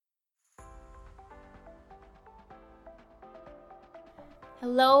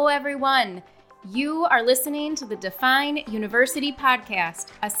Hello, everyone. You are listening to the Define University podcast,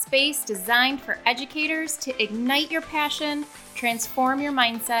 a space designed for educators to ignite your passion, transform your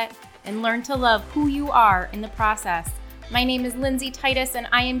mindset, and learn to love who you are in the process. My name is Lindsay Titus, and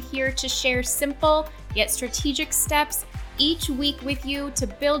I am here to share simple yet strategic steps each week with you to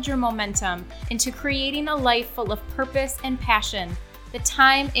build your momentum into creating a life full of purpose and passion. The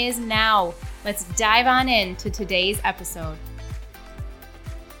time is now. Let's dive on into today's episode.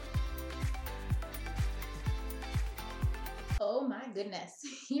 Oh my goodness,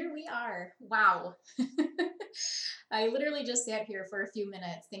 here we are. Wow. I literally just sat here for a few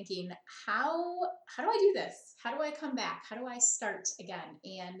minutes thinking, how do I do this? How do I come back? How do I start again?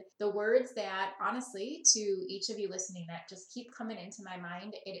 And the words that honestly to each of you listening that just keep coming into my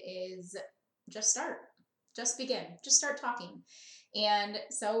mind, it is just start, just begin, just start talking. And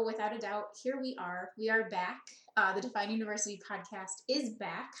so without a doubt, here we are. We are back. The Define University podcast is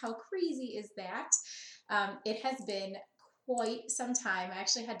back. How crazy is that? It has been quite some time. I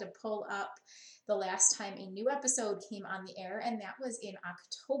actually had to pull up the last time a new episode came on the air, and that was in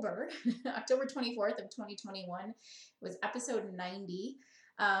October, October 24th of 2021. It was episode 90.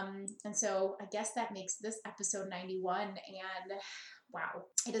 And so I guess that makes this episode 91, and wow,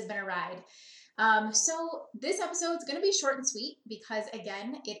 it has been a ride. So this episode is going to be short and sweet because,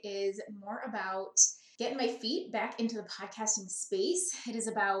 again, it is more about getting my feet back into the podcasting space. It is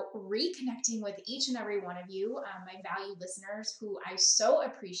about reconnecting with each and every one of you, my valued listeners, who I so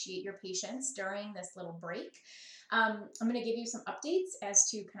appreciate your patience during this little break. I'm going to give you some updates as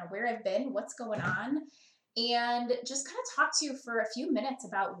to kind of where I've been, what's going on, and just kind of talk to you for a few minutes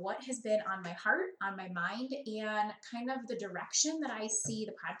about what has been on my heart, on my mind, and kind of the direction that I see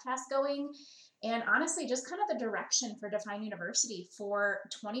the podcast going. And honestly, just kind of the direction for Define University for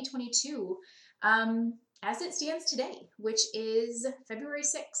 2022 as it stands today, which is February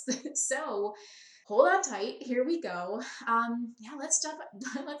 6th. So hold on tight. Here we go. Let's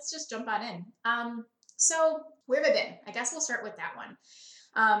just jump on in. So where have I been? I guess we'll start with that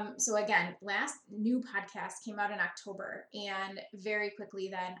one. So again, last new podcast came out in October, and very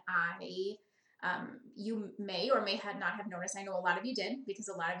quickly then you may or may not have noticed, I know a lot of you did, because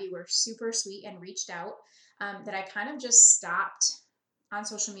a lot of you were super sweet and reached out, that I kind of just stopped on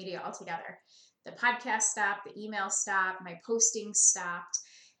social media altogether. The podcast stopped, the email stopped, my posting stopped.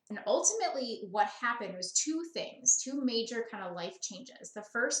 And ultimately what happened was two major kind of life changes. The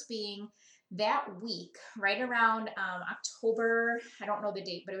first being that week, right around October, I don't know the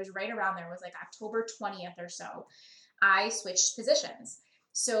date, but it was right around there. It was like October 20th or so. I switched positions.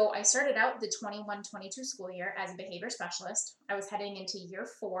 So I started out the 21-22 school year as a behavior specialist. I was heading into year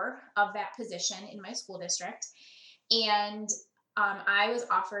 4 of that position in my school district. And I was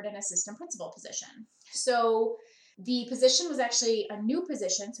offered an assistant principal position. So the position was actually a new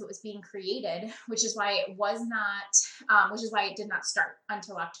position, so it was being created, which is why it did not start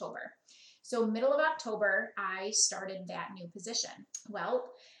until October. So middle of October, I started that new position. Well,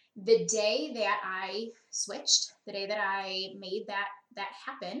 the day that I switched, the day that I made that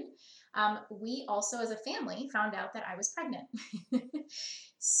happen, we also as a family found out that I was pregnant.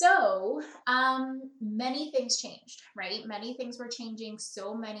 So many things changed, right? Many things were changing,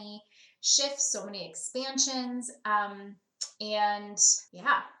 so many shifts, so many expansions. And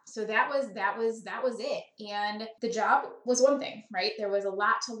yeah, so that was it. And the job was one thing, right? There was a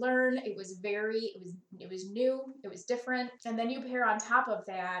lot to learn. It was new, it was different. And then you pair on top of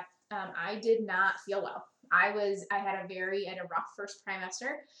that, I did not feel well. I had a rough first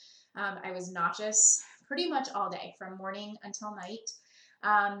trimester. I was nauseous pretty much all day from morning until night.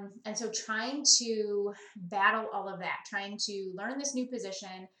 And so trying to battle all of that, trying to learn this new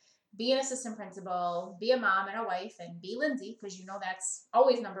position, be an assistant principal, be a mom and a wife, and be Lindsay, because you know that's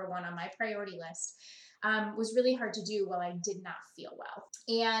always number one on my priority list, was really hard to do while I did not feel well.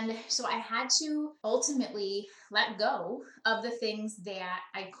 And so I had to ultimately let go of the things that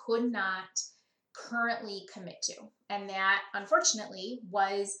I could not currently commit to. And that, unfortunately,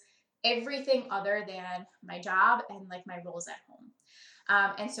 was everything other than my job and like my roles at home.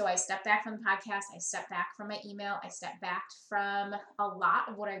 And so I stepped back from the podcast. I stepped back from my email. I stepped back from a lot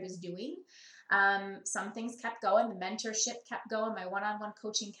of what I was doing. Some things kept going. The mentorship kept going. My one-on-one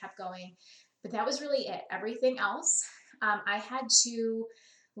coaching kept going. But that was really it. Everything else, I had to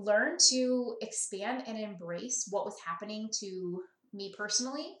learn to expand and embrace what was happening to me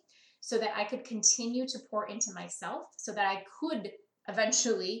personally so that I could continue to pour into myself so that I could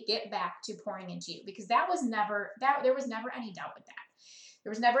eventually get back to pouring into you, because there was never any doubt with that. There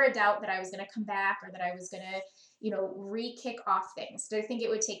was never a doubt that I was going to come back or that I was going to, re-kick off things. Did I think it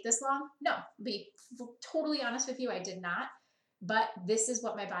would take this long? No. To be totally honest with you, I did not. but this is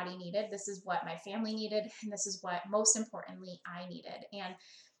what my body needed. This is what my family needed. And this is what, most importantly, I needed. And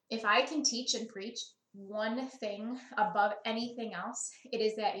if I can teach and preach one thing above anything else, it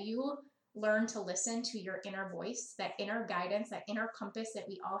is that you learn to listen to your inner voice, that inner guidance, that inner compass that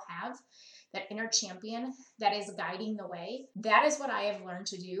we all have, that inner champion that is guiding the way. That is what I have learned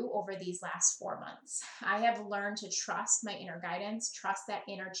to do over these last 4 months. I have learned to trust my inner guidance, trust that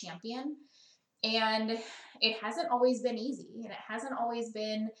inner champion. And it hasn't always been easy, and it hasn't always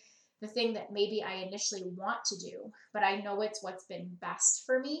been the thing that maybe I initially want to do, but I know it's what's been best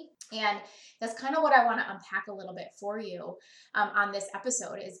for me. And that's kind of what I want to unpack a little bit for you on this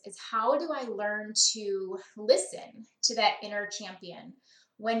episode is how do I learn to listen to that inner champion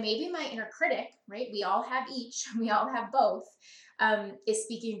when maybe my inner critic, right? We all have each, we all have both, is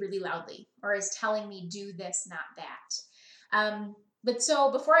speaking really loudly or is telling me do this, not that. But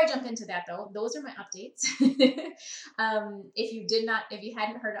so before I jump into that though, those are my updates. If you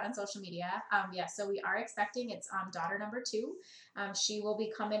hadn't heard it on social media, so we are expecting it's daughter number 2. She will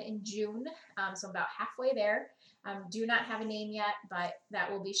be coming in June. So about halfway there. Do not have a name yet, but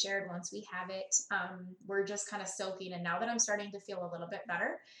that will be shared once we have it. We're just kind of soaking. And now that I'm starting to feel a little bit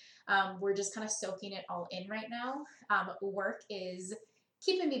better, we're just kind of soaking it all in right now. Work is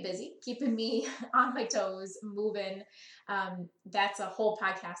keeping me busy, keeping me on my toes, moving. That's a whole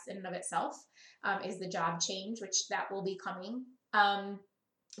podcast in and of itself, is the job change, which that will be coming.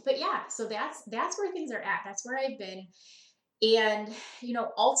 But yeah, so that's where things are at. That's where I've been. And,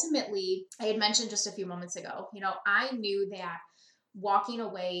 ultimately, I had mentioned just a few moments ago, I knew that walking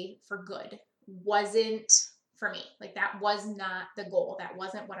away for good wasn't for me. Like that was not the goal. That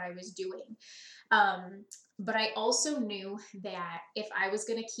wasn't what I was doing. But I also knew that if I was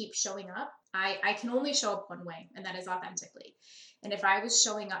going to keep showing up, I can only show up one way, and that is authentically. And if I was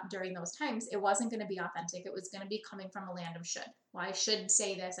showing up during those times, it wasn't going to be authentic. It was going to be coming from a land of should. Well, I should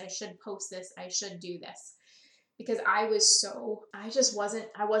say this. I should post this. I should do this. Because I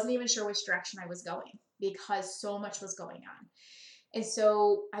wasn't even sure which direction I was going because so much was going on. And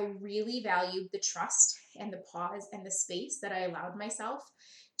so I really valued the trust and the pause and the space that I allowed myself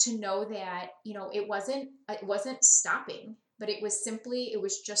to know that, it wasn't stopping, but it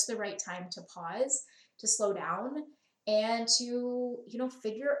was just the right time to pause, to slow down, and to,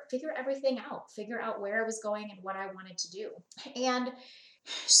 figure everything out, figure out where I was going and what I wanted to do. And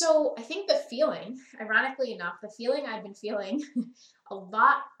so I think ironically enough, the feeling I've been feeling a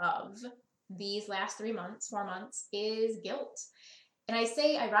lot of these last 4 months is guilt. And I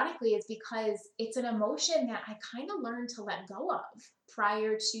say ironically, it's because it's an emotion that I kind of learned to let go of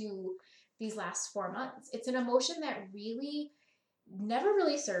prior to these last 4 months. It's an emotion that really never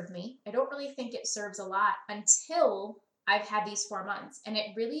really served me. I don't really think it serves a lot until I've had these 4 months. And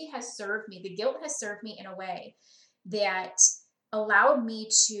it really has served me. The guilt has served me in a way that allowed me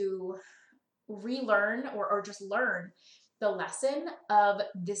to relearn or just learn the lesson of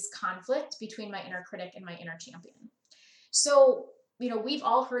this conflict between my inner critic and my inner champion. So, we've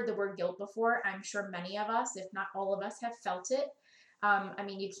all heard the word guilt before. I'm sure many of us, if not all of us, have felt it.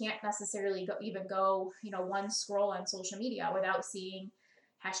 You can't necessarily go one scroll on social media without seeing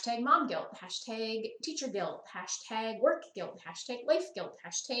hashtag mom guilt, hashtag teacher guilt, hashtag work guilt, hashtag life guilt,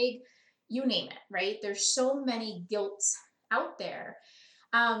 hashtag you name it, right? There's so many guilts out there.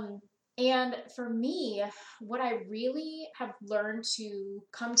 And for me, what I really have learned to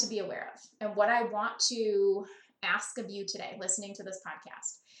come to be aware of, and what I want to ask of you today, listening to this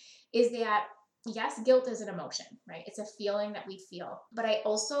podcast, is that yes, guilt is an emotion, right? It's a feeling that we feel. But I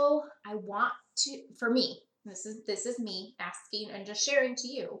want to, for me, this is me asking and just sharing to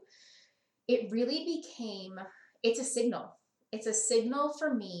you, it really it's a signal. It's a signal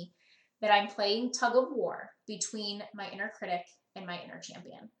for me that I'm playing tug of war between my inner critic and my inner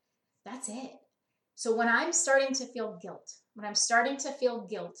champion. That's it. So when I'm starting to feel guilt,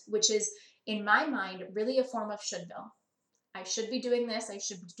 which is in my mind really a form of shouldville. I should be doing this. I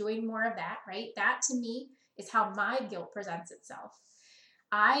should be doing more of that, right? That to me is how my guilt presents itself.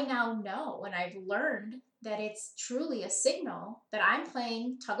 I now know, and I've learned that it's truly a signal that I'm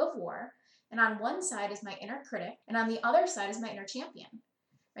playing tug of war. And on one side is my inner critic, and on the other side is my inner champion,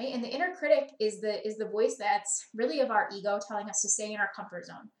 right? And the inner critic is the voice that's really of our ego telling us to stay in our comfort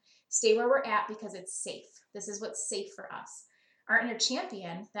zone, stay where we're at because it's safe. This is what's safe for us. Our inner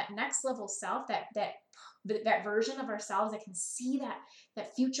champion, that next level self, that version of ourselves that can see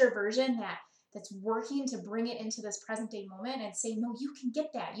that future version that's working to bring it into this present day moment and say, no, you can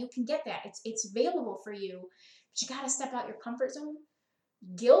get that. It's available for you, but you got to step out your comfort zone.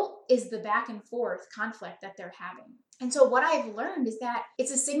 Guilt is the back and forth conflict that they're having. And so what I've learned is that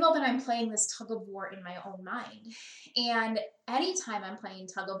it's a signal that I'm playing this tug of war in my own mind. And anytime I'm playing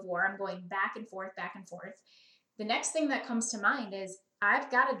tug of war, I'm going back and forth, back and forth. The next thing that comes to mind is I've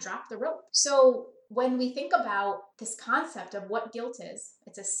got to drop the rope. So when we think about this concept of what guilt is,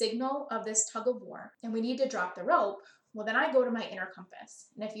 it's a signal of this tug of war, and we need to drop the rope. Well, then I go to my inner compass.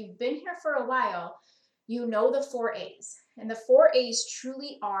 And if you've been here for a while, you know the 4 A's. And the 4 A's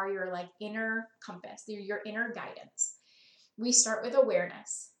truly are your like inner compass, your inner guidance. We start with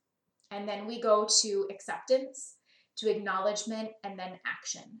awareness, and then we go to acceptance, to acknowledgement, and then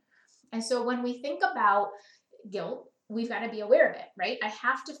action. And so when we think about guilt, we've got to be aware of it, right?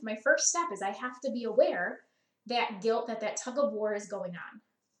 My first step is I have to be aware that guilt, that tug of war is going on.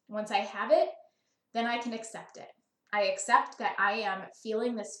 Once I have it, then I can accept it. I accept that I am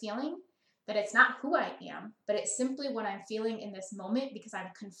feeling this feeling, that it's not who I am, but it's simply what I'm feeling in this moment because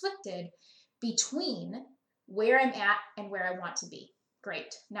I'm conflicted between where I'm at and where I want to be.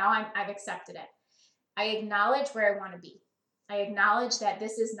 Great. Now I've accepted it. I acknowledge where I want to be. I acknowledge that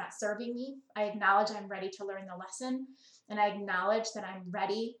this is not serving me. I acknowledge I'm ready to learn the lesson. And I acknowledge that I'm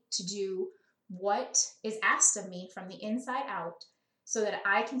ready to do what is asked of me from the inside out so that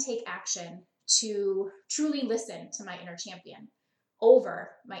I can take action to truly listen to my inner champion over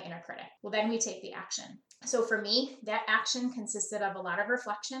my inner critic. Well, then we take the action. So for me, that action consisted of a lot of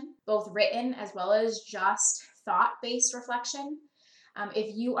reflection, both written as well as just thought-based reflection.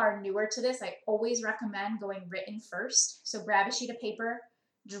 If you are newer to this, I always recommend going written first. So grab a sheet of paper,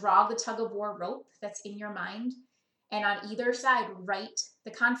 draw the tug of war rope that's in your mind, and on either side, write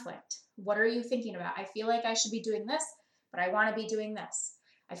the conflict. What are you thinking about? I feel like I should be doing this, but I want to be doing this.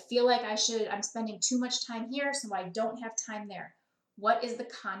 I feel like I'm spending too much time here, so I don't have time there. What is the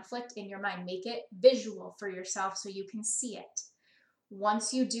conflict in your mind? Make it visual for yourself so you can see it.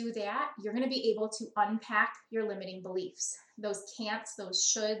 Once you do that, you're going to be able to unpack your limiting beliefs. Those can'ts, those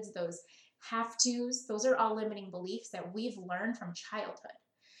shoulds, those have tos, those are all limiting beliefs that we've learned from childhood.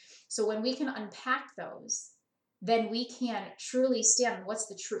 So when we can unpack those, then we can truly stand on what's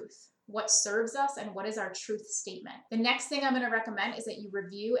the truth, what serves us, and what is our truth statement. The next thing I'm going to recommend is that you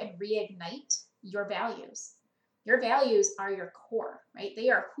review and reignite your values. Your values are your core, right? They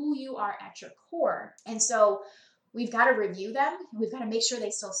are who you are at your core. And so we've got to review them. We've got to make sure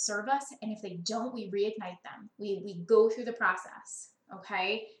they still serve us. And if they don't, we reignite them. We go through the process,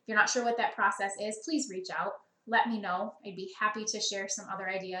 okay? If you're not sure what that process is, please reach out. Let me know. I'd be happy to share some other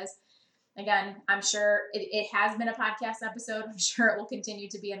ideas. Again, I'm sure it has been a podcast episode. I'm sure it will continue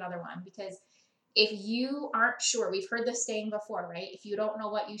to be another one because if you aren't sure, we've heard this saying before, right? If you don't know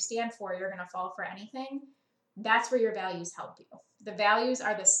what you stand for, you're going to fall for anything. That's where your values help you. The values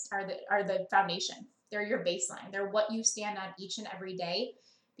are the foundation. They're your baseline. They're what you stand on each and every day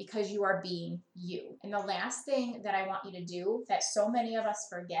because you are being you. And the last thing that I want you to do that so many of us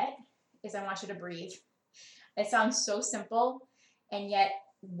forget is I want you to breathe. It sounds so simple, and yet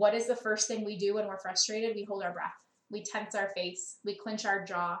what is the first thing we do when we're frustrated? We hold our breath. We tense our face. We clench our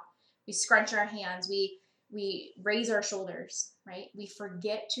jaw. We scrunch our hands. We raise our shoulders, right? We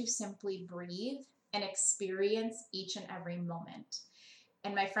forget to simply breathe and experience each and every moment.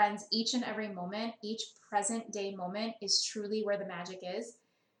 And my friends, each and every moment, each present day moment is truly where the magic is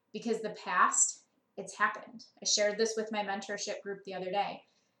because the past, it's happened. I shared this with my mentorship group the other day.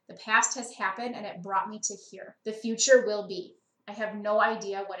 The past has happened and it brought me to here. The future will be. I have no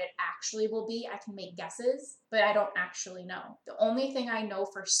idea what it actually will be. I can make guesses, but I don't actually know. The only thing I know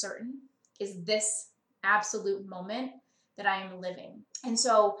for certain is this absolute moment that I am living. And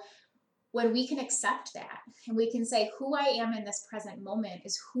so when we can accept that and we can say who I am in this present moment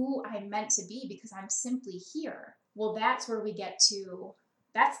is who I'm meant to be because I'm simply here. Well, that's where we get to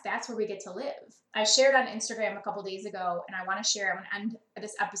live. I shared on Instagram a couple days ago, and I want to end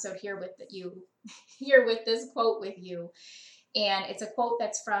this episode here with this quote with you. And it's a quote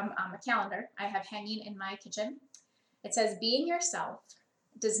that's from a calendar I have hanging in my kitchen. It says, being yourself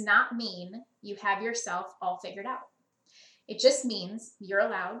does not mean you have yourself all figured out. It just means you're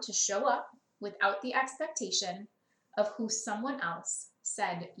allowed to show up without the expectation of who someone else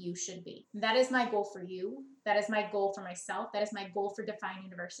said you should be. That is my goal for you. That is my goal for myself. That is my goal for Define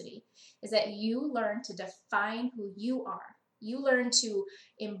University, is that you learn to define who you are. You learn to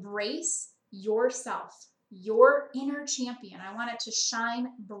embrace yourself, your inner champion. I want it to shine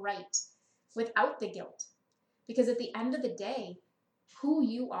bright without the guilt. Because at the end of the day, who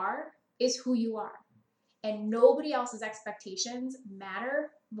you are is who you are. And nobody else's expectations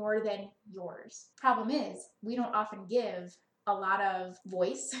matter more than yours. Problem is, we don't often give a lot of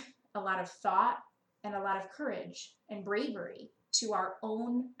voice, a lot of thought, and a lot of courage and bravery to our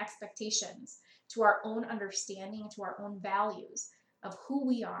own expectations, to our own understanding, to our own values of who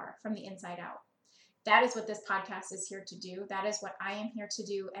we are from the inside out. That is what this podcast is here to do. That is what I am here to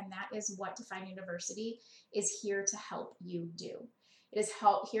do. And that is what Define University is here to help you do. It is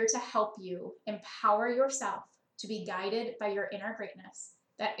here to help you empower yourself to be guided by your inner greatness,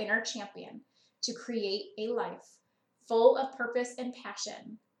 that inner champion, to create a life full of purpose and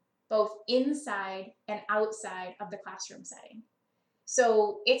passion, both inside and outside of the classroom setting.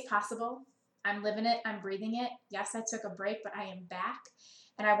 So it's possible. I'm living it. I'm breathing it. Yes, I took a break, but I am back.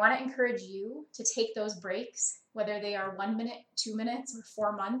 And I want to encourage you to take those breaks, whether they are 1 minute, 2 minutes, or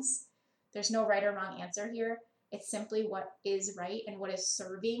 4 months. There's no right or wrong answer here. It's simply what is right and what is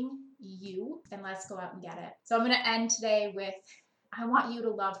serving you, and let's go out and get it. So I'm going to end today with, I want you to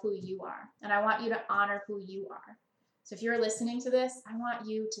love who you are, and I want you to honor who you are. So if you're listening to this, I want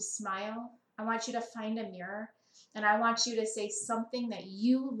you to smile. I want you to find a mirror, and I want you to say something that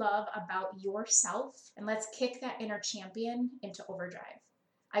you love about yourself, and let's kick that inner champion into overdrive.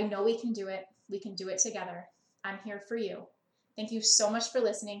 I know we can do it. We can do it together. I'm here for you. Thank you so much for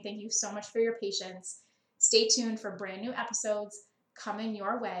listening. Thank you so much for your patience. Stay tuned for brand new episodes coming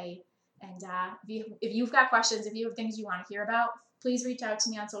your way. And if you've got questions, if you have things you want to hear about, please reach out to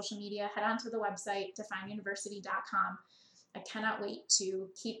me on social media. Head on to the website, defineuniversity.com. I cannot wait to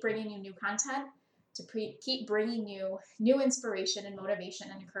keep bringing you new content, to keep bringing you new inspiration and motivation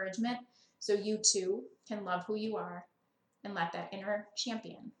and encouragement so you too can love who you are and let that inner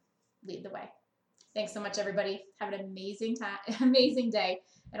champion lead the way. Thanks so much, everybody. Have an amazing time, amazing day,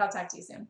 and I'll talk to you soon.